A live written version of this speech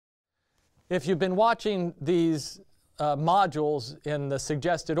If you've been watching these modules in the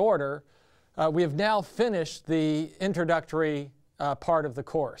suggested order, we have now finished the introductory part of the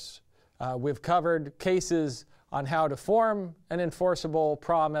course. We've covered cases on how to form an enforceable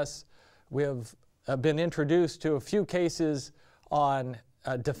promise. We've been introduced to a few cases on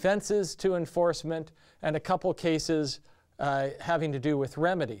defenses to enforcement and a couple cases having to do with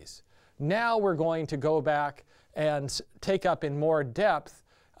remedies. Now we're going to go back and take up in more depth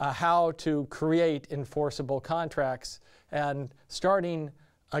how to create enforceable contracts, and starting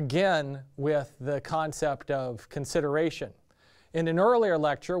again with the concept of consideration. In an earlier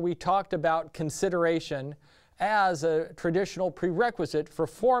lecture, we talked about consideration as a traditional prerequisite for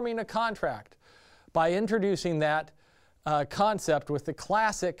forming a contract by introducing that concept with the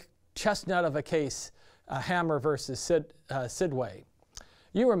classic chestnut of a case, Hammer versus Sidway.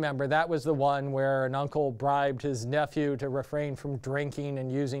 You remember that was the one where an uncle bribed his nephew to refrain from drinking and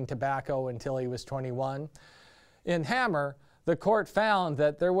using tobacco until he was 21. In Hammer, the court found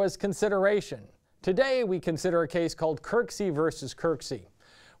that there was consideration. Today we consider a case called Kirksey versus Kirksey,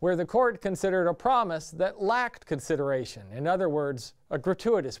 where the court considered a promise that lacked consideration, in other words, a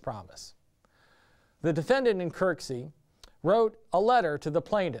gratuitous promise. The defendant in Kirksey wrote a letter to the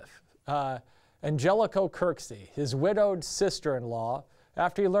plaintiff, Angelico Kirksey, his widowed sister-in-law,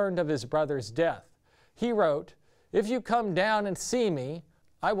 after he learned of his brother's death. He wrote, "If you come down and see me,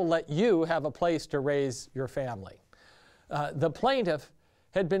 I will let you have a place to raise your family." The plaintiff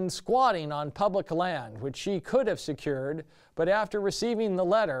had been squatting on public land, which she could have secured, but after receiving the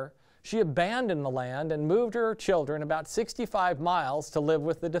letter, she abandoned the land and moved her children about 65 miles to live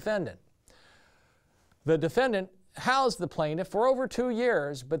with the defendant. The defendant housed the plaintiff for over 2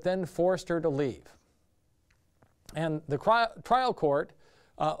 years, but then forced her to leave. And the trial court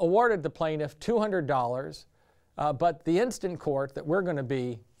awarded the plaintiff $200, but the instant court that we're going to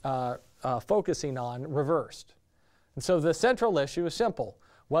be focusing on reversed. And so the central issue is simple.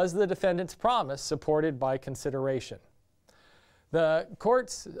 Was the defendant's promise supported by consideration? The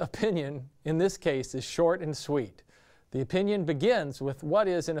court's opinion in this case is short and sweet. The opinion begins with what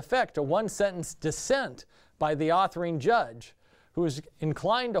is in effect a one-sentence dissent by the authoring judge, who is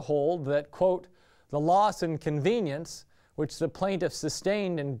inclined to hold that, quote, "the loss and convenience which the plaintiff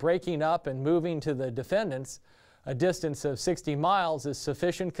sustained in breaking up and moving to the defendants a distance of 60 miles is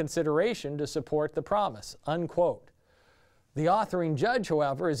sufficient consideration to support the promise," unquote. The authoring judge,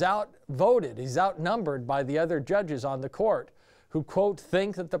 however, is outvoted. He's outnumbered by the other judges on the court who, quote,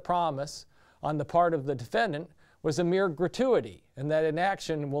 "think that the promise on the part of the defendant was a mere gratuity and that an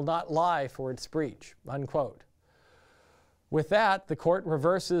action will not lie for its breach," unquote. With that, the court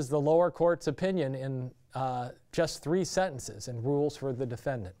reverses the lower court's opinion in just 3 sentences and rules for the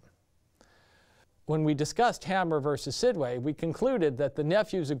defendant. When we discussed Hammer versus Sidway, we concluded that the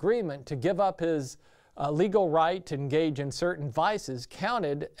nephew's agreement to give up his legal right to engage in certain vices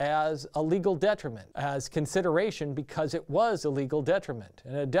counted as a legal detriment, as consideration because it was a legal detriment.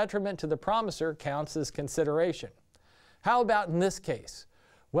 And a detriment to the promisor counts as consideration. How about in this case?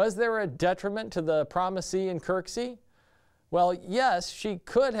 Was there a detriment to the promisee in Kirksey? Well, yes, she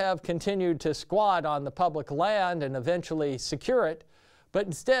could have continued to squat on the public land and eventually secure it, but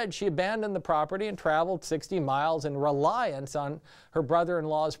instead she abandoned the property and traveled 60 miles in reliance on her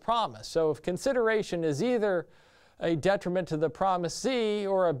brother-in-law's promise. So if consideration is either a detriment to the promisee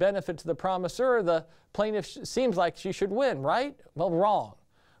or a benefit to the promisor, the plaintiff seems like she should win, right? Well, wrong.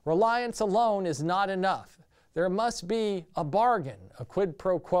 Reliance alone is not enough. There must be a bargain, a quid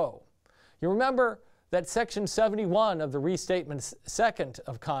pro quo. You remember that Section 71 of the Restatement Second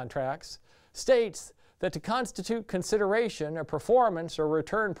of Contracts states that to constitute consideration, a performance or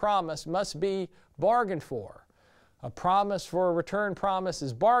return promise must be bargained for. A promise for a return promise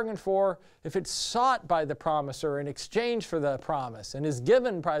is bargained for if it's sought by the promiser in exchange for the promise and is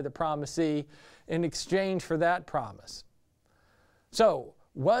given by the promisee in exchange for that promise. So,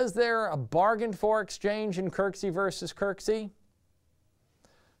 was there a bargained for exchange in Kirksey versus Kirksey?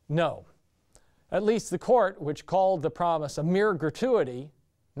 No. At least the court, which called the promise a mere gratuity,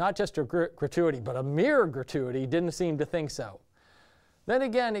 not just a gratuity, but a mere gratuity, didn't seem to think so. Then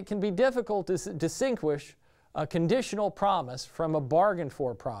again, it can be difficult to distinguish a conditional promise from a bargained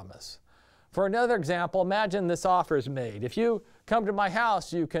for promise. For another example, imagine this offer is made. If you come to my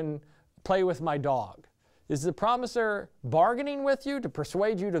house, you can play with my dog. Is the promiser bargaining with you to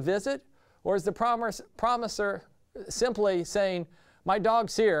persuade you to visit? Or is the promiser simply saying, "My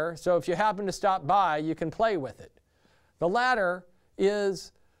dog's here, so if you happen to stop by, you can play with it"? The latter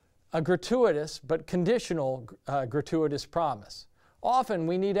is a gratuitous but conditional gratuitous promise. Often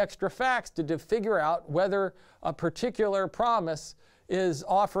we need extra facts to figure out whether a particular promise is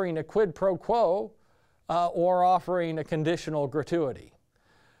offering a quid pro quo or offering a conditional gratuity.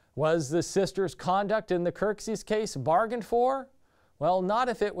 Was the sister's conduct in the Kirksey's case bargained for? Well, not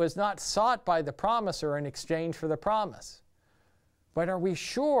if it was not sought by the promiser in exchange for the promise. But are we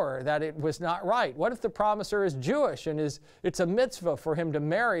sure that it was not right? What if the promiser is Jewish and it's a mitzvah for him to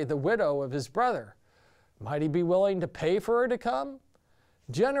marry the widow of his brother? Might he be willing to pay for her to come?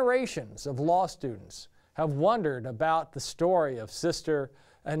 Generations of law students have wondered about the story of Sister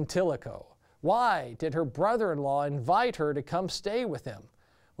Antilico. Why did her brother-in-law invite her to come stay with him?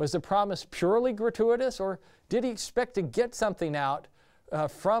 Was the promise purely gratuitous, or did he expect to get something out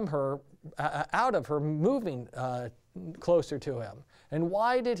from her, out of her moving closer to him? And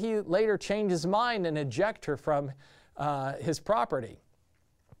why did he later change his mind and eject her from his property?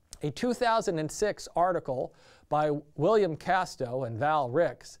 A 2006 article by William Casto and Val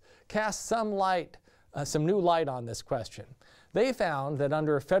Ricks cast some new light on this question. They found that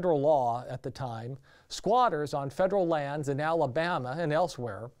under federal law at the time, squatters on federal lands in Alabama and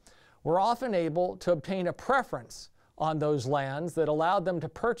elsewhere were often able to obtain a preference on those lands that allowed them to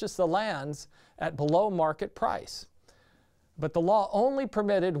purchase the lands at below market price. But the law only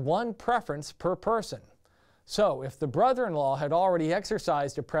permitted one preference per person. So if the brother-in-law had already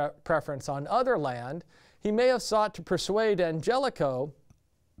exercised a preference on other land, he may have sought to persuade Angelico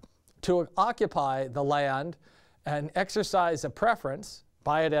to occupy the land and exercise a preference,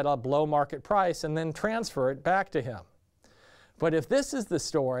 buy it at a below market price, and then transfer it back to him. But if this is the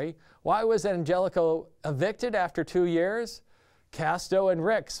story, why was Angelico evicted after 2 years? Casto and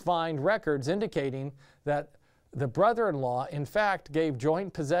Ricks find records indicating that the brother-in-law, in fact, gave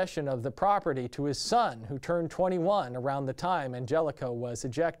joint possession of the property to his son, who turned 21 around the time Angelico was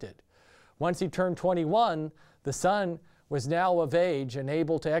ejected. Once he turned 21, the son was now of age and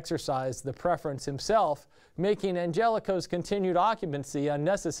able to exercise the preference himself, making Angelico's continued occupancy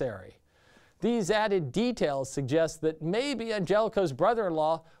unnecessary. These added details suggest that maybe Angelico's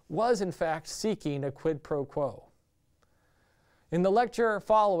brother-in-law was in fact seeking a quid pro quo. In the lecture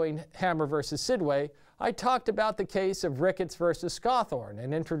following Hammer versus Sidway, I talked about the case of Ricketts versus Scawthorne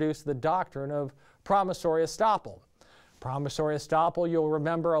and introduced the doctrine of promissory estoppel. Promissory estoppel, you'll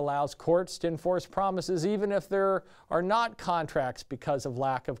remember, allows courts to enforce promises even if there are not contracts because of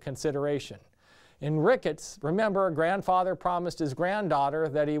lack of consideration. In Ricketts, remember, a grandfather promised his granddaughter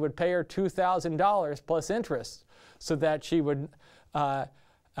that he would pay her $2,000 plus interest so that she would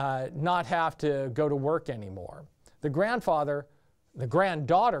not have to go to work anymore. The granddaughter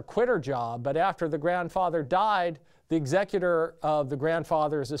quit her job, but after the grandfather died, the executor of the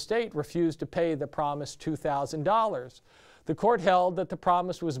grandfather's estate refused to pay the promised $2,000. The court held that the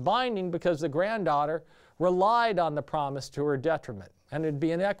promise was binding because the granddaughter relied on the promise to her detriment, and it'd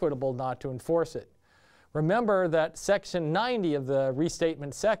be inequitable not to enforce it. Remember that Section 90 of the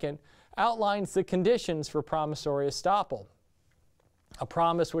Restatement Second outlines the conditions for promissory estoppel. A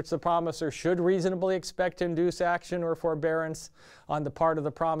promise which the promiser should reasonably expect to induce action or forbearance on the part of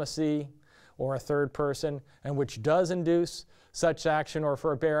the promisee or a third person, and which does induce such action or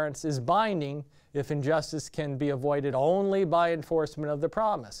forbearance, is binding if injustice can be avoided only by enforcement of the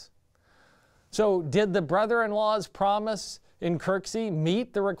promise. So did the brother-in-law's promise in Kirksey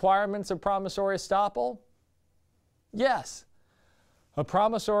meet the requirements of promissory estoppel? Yes. A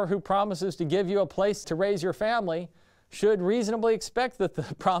promisor who promises to give you a place to raise your family should reasonably expect that the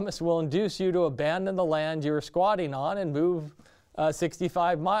promise will induce you to abandon the land you're squatting on and move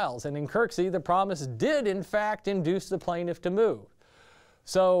 65 miles. And in Kirksey, the promise did in fact induce the plaintiff to move.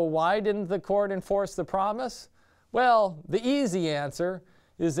 So why didn't the court enforce the promise? Well, the easy answer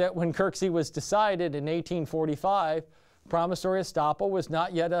is that when Kirksey was decided in 1845, promissory estoppel was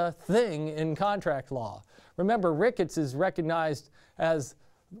not yet a thing in contract law. Remember, Ricketts is recognized as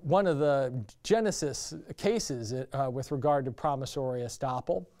one of the genesis cases with regard to promissory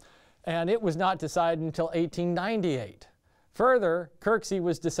estoppel, and it was not decided until 1898. Further, Kirksey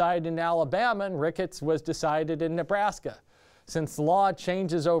was decided in Alabama and Ricketts was decided in Nebraska. Since the law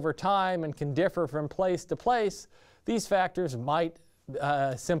changes over time and can differ from place to place, these factors might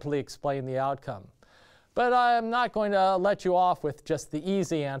simply explain the outcome. But I am not going to let you off with just the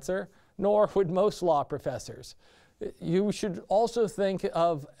easy answer, nor would most law professors. You should also think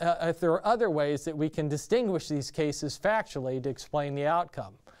of if there are other ways that we can distinguish these cases factually to explain the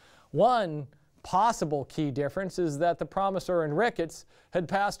outcome. One possible key difference is that the promisor in Ricketts had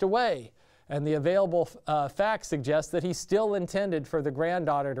passed away, and the available facts suggest that he still intended for the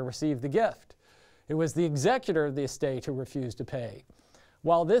granddaughter to receive the gift. It was the executor of the estate who refused to pay.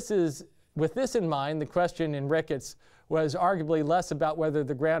 While with this in mind, the question in Ricketts was arguably less about whether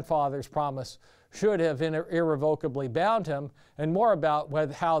the grandfather's promise should have irrevocably bound him, and more about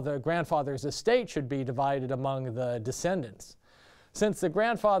how the grandfather's estate should be divided among the descendants. Since the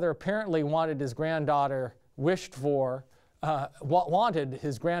grandfather apparently wanted his granddaughter wished for, what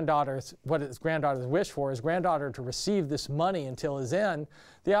his granddaughter's wished for, his granddaughter to receive this money until his end,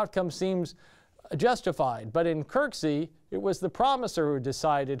 the outcome seems justified. But in Kirksey, it was the promisor who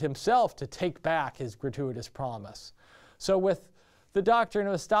decided himself to take back his gratuitous promise. So with the doctrine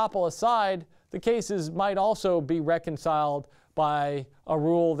of estoppel aside, the cases might also be reconciled by a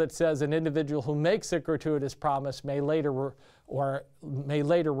rule that says an individual who makes a gratuitous promise may later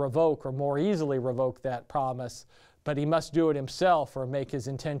revoke or more easily revoke that promise, but he must do it himself or make his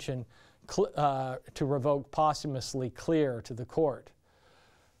intention to revoke posthumously clear to the court.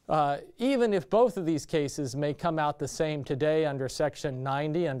 Even if both of these cases may come out the same today under Section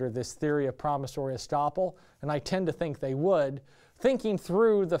 90, under this theory of promissory estoppel, and I tend to think they would, thinking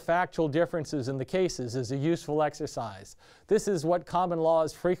through the factual differences in the cases is a useful exercise. This is what common law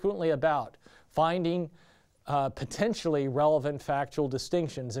is frequently about, finding potentially relevant factual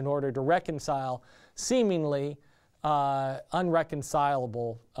distinctions in order to reconcile seemingly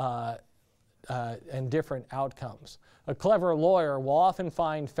unreconcilable and different outcomes. A clever lawyer will often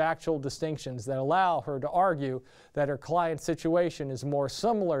find factual distinctions that allow her to argue that her client's situation is more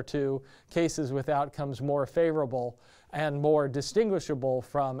similar to cases with outcomes more favorable and more distinguishable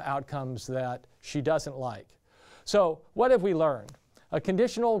from outcomes that she doesn't like. So what have we learned? A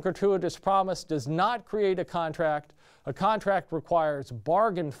conditional gratuitous promise does not create a contract. A contract requires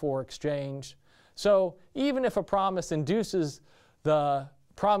bargain for exchange. So even if a promise induces the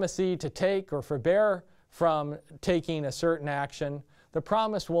promisee to take or forbear from taking a certain action, the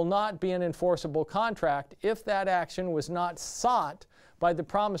promise will not be an enforceable contract if that action was not sought by the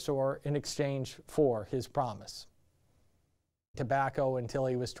promisor in exchange for his promise. Tobacco until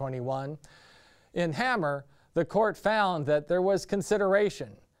he was 21. In Hammer, the court found that there was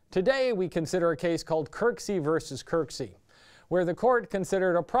consideration. Today we consider a case called Kirksey versus Kirksey, where the court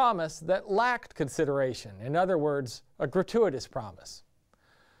considered a promise that lacked consideration, in other words, a gratuitous promise.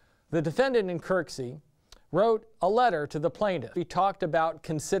 The defendant in Kirksey wrote a letter to the plaintiff. He talked about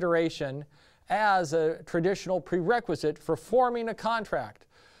consideration as a traditional prerequisite for forming a contract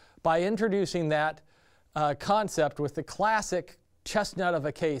by introducing that concept with the classic chestnut of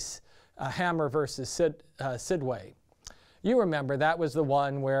a case, Hammer versus Sidway. You remember that was the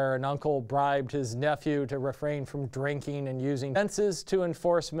one where an uncle bribed his nephew to refrain from drinking and using offenses to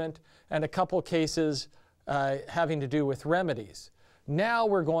enforcement, and a couple cases having to do with remedies. Now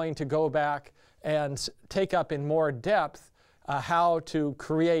we're going to go back and take up in more depth how to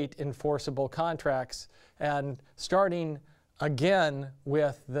create enforceable contracts, and starting again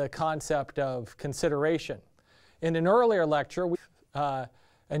with the concept of consideration. In an earlier lecture,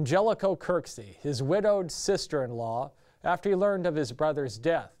 Angelico Kirksey, his widowed sister-in-law, after he learned of his brother's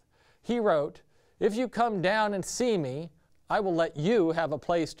death, he wrote, "If you come down and see me, I will let you have a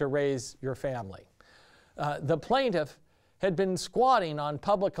place to raise your family." The plaintiff had been squatting on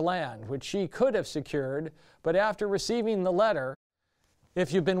public land, which she could have secured, but after receiving the letter,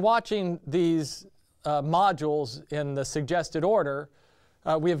 if you've been watching these modules in the suggested order,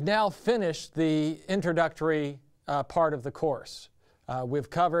 we have now finished the introductory part of the course. We've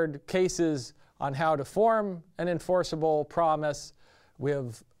covered cases on how to form an enforceable promise.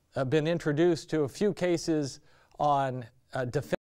 We've been introduced to a few cases on defense.